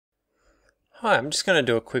Hi, I'm just going to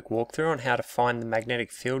do a quick walkthrough on how to find the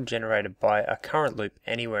magnetic field generated by a current loop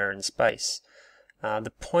anywhere in space.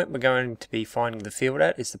 The point we're going to be finding the field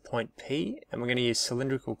at is the point P, and we're going to use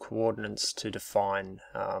cylindrical coordinates to define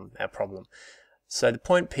our problem. So the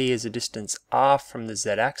point P is a distance r from the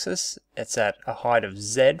z-axis. It's at a height of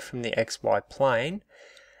z from the xy plane,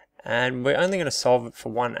 and we're only going to solve it for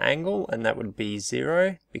one angle, and that would be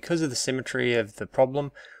 0. Because of the symmetry of the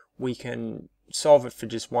problem, we can solve it for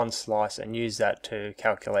just one slice and use that to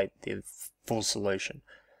calculate the full solution.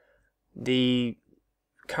 The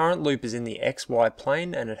current loop is in the xy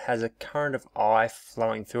plane and it has a current of I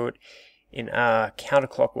flowing through it in a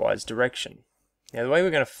counterclockwise direction. Now the way we're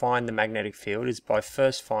going to find the magnetic field is by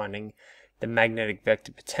first finding the magnetic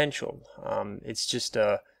vector potential. It's just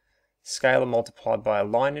a scalar multiplied by a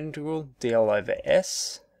line integral, dl over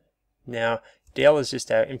s. Now dl is just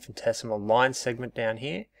our infinitesimal line segment down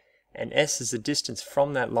here, and s is the distance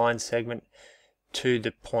from that line segment to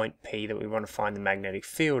the point P that we want to find the magnetic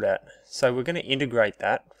field at. So we're going to integrate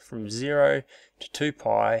that from 0 to 2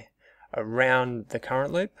 pi around the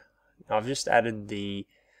current loop. Now I've just added the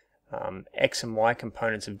x and y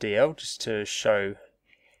components of dl just to show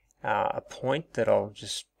a point that I'll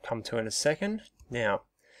just come to in a second. Now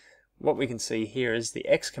what we can see here is the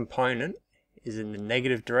x component is in the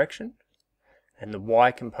negative direction and the y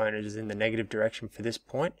component is in the negative direction for this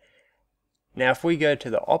point. Now if we go to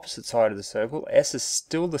the opposite side of the circle, s is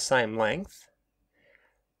still the same length,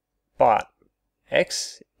 but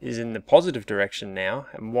x is in the positive direction now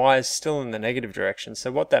and y is still in the negative direction.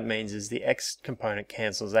 So what that means is the x component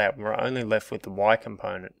cancels out and we're only left with the y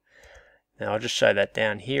component. Now I'll just show that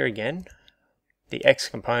down here again. The x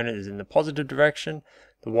component is in the positive direction,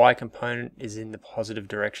 the y component is in the positive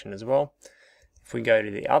direction as well. If we go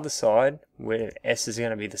to the other side, where s is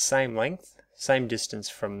going to be the same length, same distance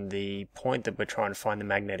from the point that we're trying to find the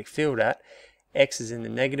magnetic field at, x is in the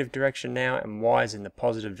negative direction now and y is in the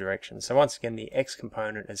positive direction. So once again the x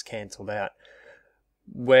component is cancelled out.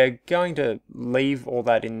 We're going to leave all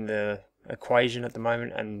that in the equation at the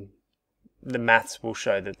moment and the maths will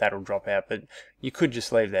show that that'll drop out, but you could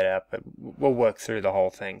just leave that out, but we'll work through the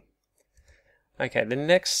whole thing. Okay, the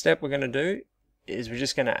next step we're going to do is we're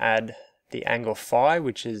just going to add the angle phi,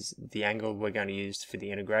 which is the angle we're going to use for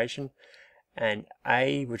the integration, and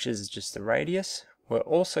a, which is just the radius. We're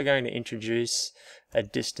also going to introduce a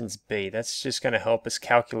distance b. That's just going to help us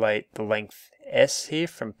calculate the length s here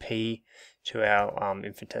from P to our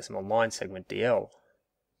infinitesimal line segment dl.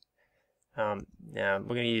 Now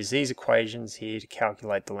we're going to use these equations here to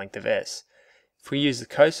calculate the length of s. If we use the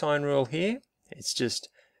cosine rule here, it's just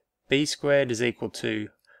b squared is equal to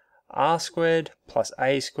r squared plus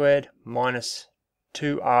a squared minus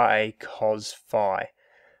 2ra cos phi.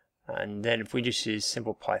 And then if we just use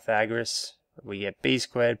simple Pythagoras, we get b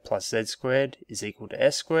squared plus z squared is equal to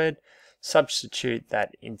s squared. Substitute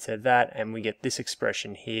that into that and we get this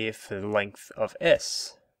expression here for the length of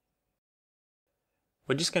s.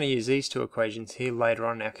 We're just going to use these two equations here later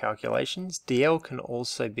on in our calculations. dl can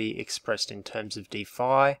also be expressed in terms of d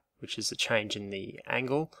phi, which is the change in the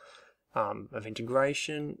angle of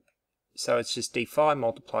integration. So it's just d phi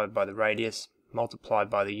multiplied by the radius multiplied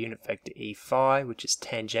by the unit vector e phi, which is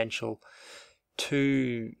tangential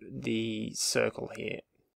to the circle here.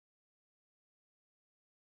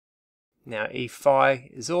 Now e phi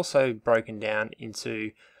is also broken down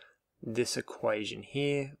into this equation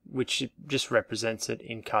here, which just represents it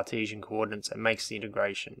in Cartesian coordinates and makes the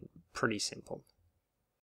integration pretty simple.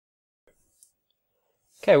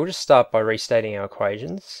 Okay, we'll just start by restating our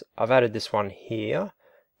equations. I've added this one here.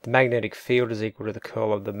 The magnetic field is equal to the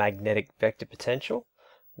curl of the magnetic vector potential.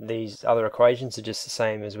 These other equations are just the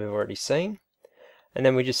same as we've already seen. And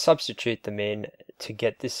then we just substitute them in to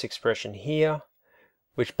get this expression here,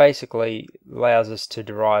 which basically allows us to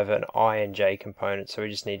derive an I and j component. So we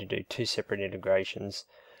just need to do two separate integrations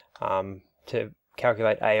to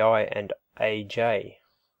calculate AI and AJ.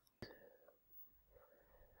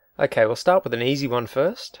 Okay, we'll start with an easy one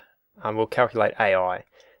first. We'll calculate AI.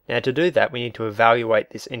 Now to do that we need to evaluate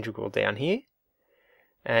this integral down here,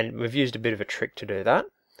 and we've used a bit of a trick to do that.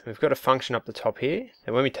 We've got a function up the top here,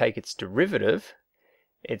 and when we take its derivative,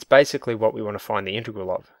 it's basically what we want to find the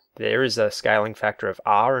integral of. There is a scaling factor of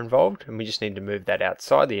r involved, and we just need to move that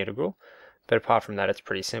outside the integral, but apart from that it's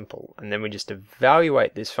pretty simple. And then we just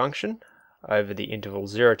evaluate this function over the interval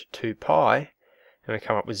 0 to 2 pi, and we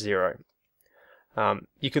come up with 0.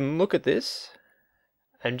 You can look at this,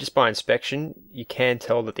 and just by inspection you can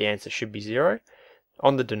tell that the answer should be 0.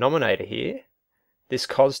 On the denominator here, this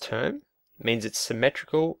cos term means it's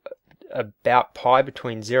symmetrical about pi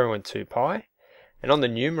between 0 and 2 pi, and on the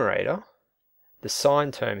numerator the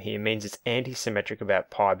sine term here means it's anti-symmetric about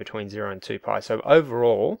pi between 0 and 2 pi. So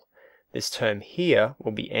overall, this term here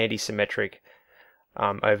will be anti-symmetric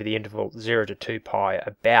over the interval 0 to 2 pi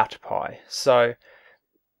about pi. So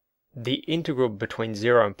the integral between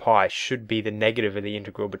 0 and pi should be the negative of the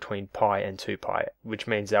integral between pi and 2 pi, which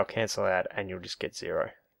means they'll cancel out and you'll just get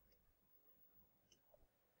 0.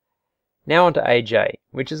 Now on to AJ,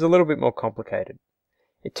 which is a little bit more complicated.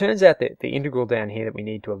 It turns out that the integral down here that we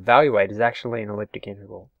need to evaluate is actually an elliptic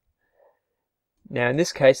integral. Now in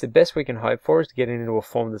this case, the best we can hope for is to get it into a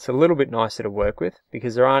form that's a little bit nicer to work with,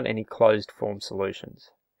 because there aren't any closed form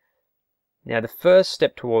solutions. Now the first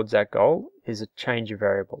step towards that goal is a change of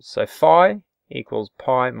variables. So phi equals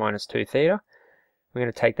pi minus 2 theta. We're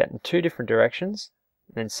going to take that in two different directions,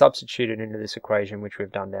 and then substitute it into this equation which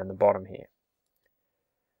we've done down the bottom here.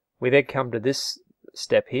 We then come to this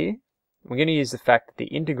step here. We're going to use the fact that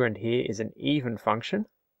the integrand here is an even function.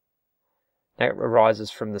 That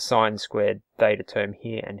arises from the sine squared theta term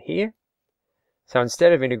here and here. So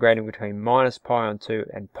instead of integrating between minus pi on 2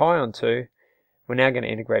 and pi on 2, we're now going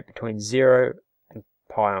to integrate between 0 and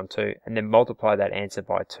pi on 2 and then multiply that answer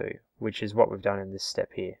by 2, which is what we've done in this step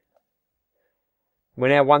here. We're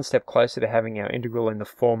now one step closer to having our integral in the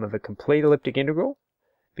form of a complete elliptic integral,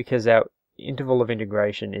 because our interval of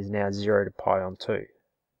integration is now 0 to pi on 2.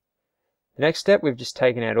 The next step, we've just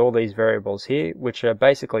taken out all these variables here, which are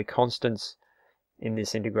basically constants in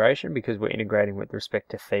this integration because we're integrating with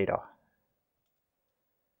respect to theta.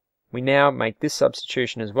 We now make this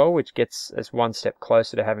substitution as well, which gets us one step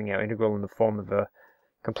closer to having our integral in the form of a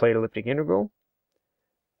complete elliptic integral.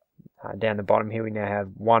 Down the bottom here we now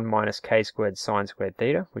have 1 minus k squared sine squared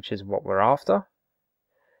theta, which is what we're after.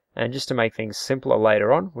 And just to make things simpler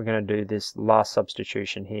later on, we're going to do this last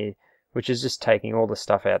substitution here, which is just taking all the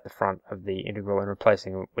stuff out the front of the integral and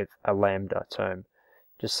replacing it with a lambda term,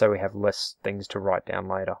 just so we have less things to write down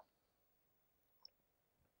later.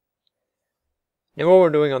 Now what we're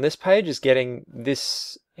doing on this page is getting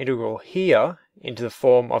this integral here into the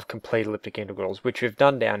form of complete elliptic integrals, which we've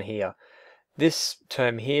done down here. This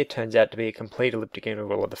term here turns out to be a complete elliptic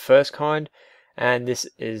integral of the first kind, and this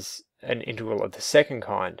is an integral of the second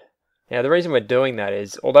kind. Now the reason we're doing that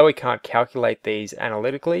is, although we can't calculate these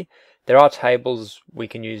analytically, there are tables we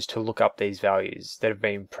can use to look up these values that have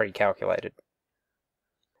been pre-calculated.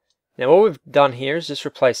 Now what we've done here is just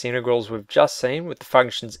replace the integrals we've just seen with the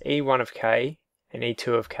functions e1 of k and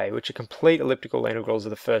e2 of k, which are complete elliptical integrals of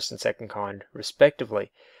the first and second kind,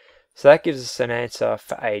 respectively. So that gives us an answer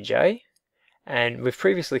for aj, and we've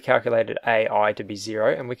previously calculated ai to be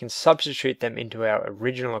 0, and we can substitute them into our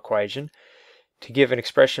original equation to give an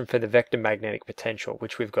expression for the vector magnetic potential,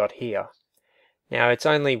 which we've got here. Now it's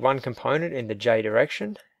only one component in the j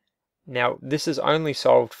direction. Now this is only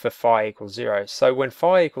solved for phi equals 0, so when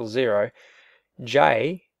phi equals 0,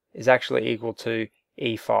 j is actually equal to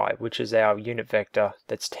e phi, which is our unit vector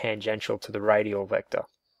that's tangential to the radial vector.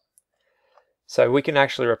 So we can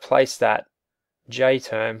actually replace that j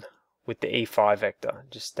term with the e phi vector,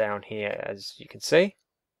 just down here as you can see.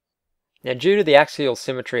 Now due to the axial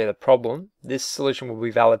symmetry of the problem, this solution will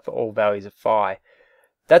be valid for all values of phi.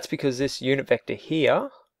 That's because this unit vector here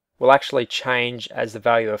will actually change as the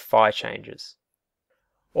value of phi changes.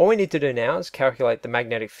 All we need to do now is calculate the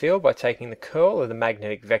magnetic field by taking the curl of the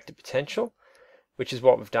magnetic vector potential, which is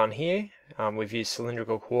what we've done here. We've used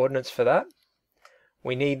cylindrical coordinates for that.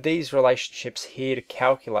 We need these relationships here to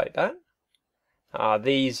calculate that.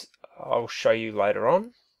 These I'll show you later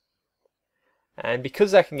on. And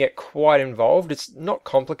because that can get quite involved, it's not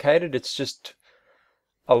complicated, it's just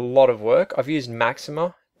a lot of work. I've used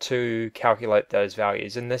maxima to calculate those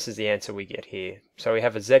values, and this is the answer we get here. So we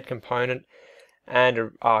have a z component and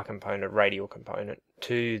a r component, radial component,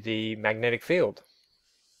 to the magnetic field.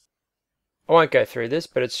 I won't go through this,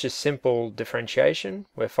 but it's just simple differentiation.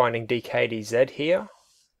 We're finding dk dz here.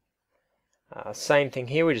 Same thing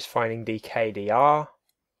here, we're just finding dk dr.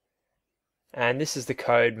 And this is the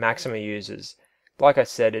code Maxima uses. Like I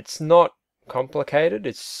said, it's not complicated,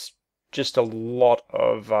 it's just a lot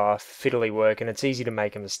of fiddly work, and it's easy to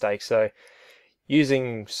make a mistake, so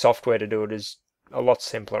using software to do it is a lot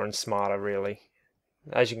simpler and smarter, really.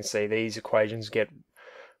 As you can see, these equations get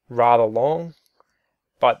rather long,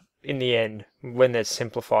 but in the end, when they're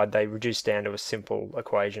simplified, they reduce down to a simple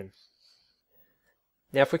equation.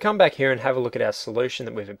 Now if we come back here and have a look at our solution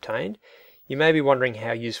that we've obtained, you may be wondering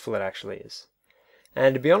how useful it actually is.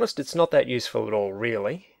 And to be honest, it's not that useful at all,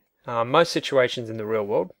 really. Most situations in the real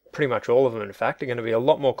world, pretty much all of them in fact, are going to be a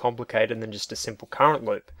lot more complicated than just a simple current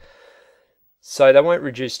loop. So they won't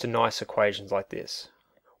reduce to nice equations like this.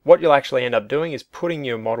 What you'll actually end up doing is putting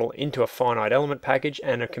your model into a finite element package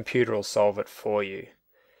and a computer will solve it for you.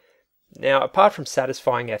 Now, apart from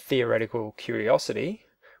satisfying our theoretical curiosity,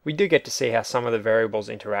 we do get to see how some of the variables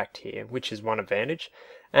interact here, which is one advantage,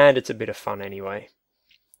 and it's a bit of fun anyway.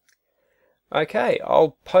 Okay,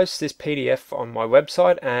 I'll post this PDF on my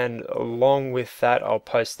website, and along with that I'll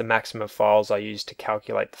post the maximum files I use to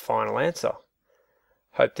calculate the final answer.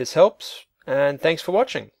 Hope this helps, and thanks for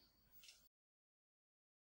watching.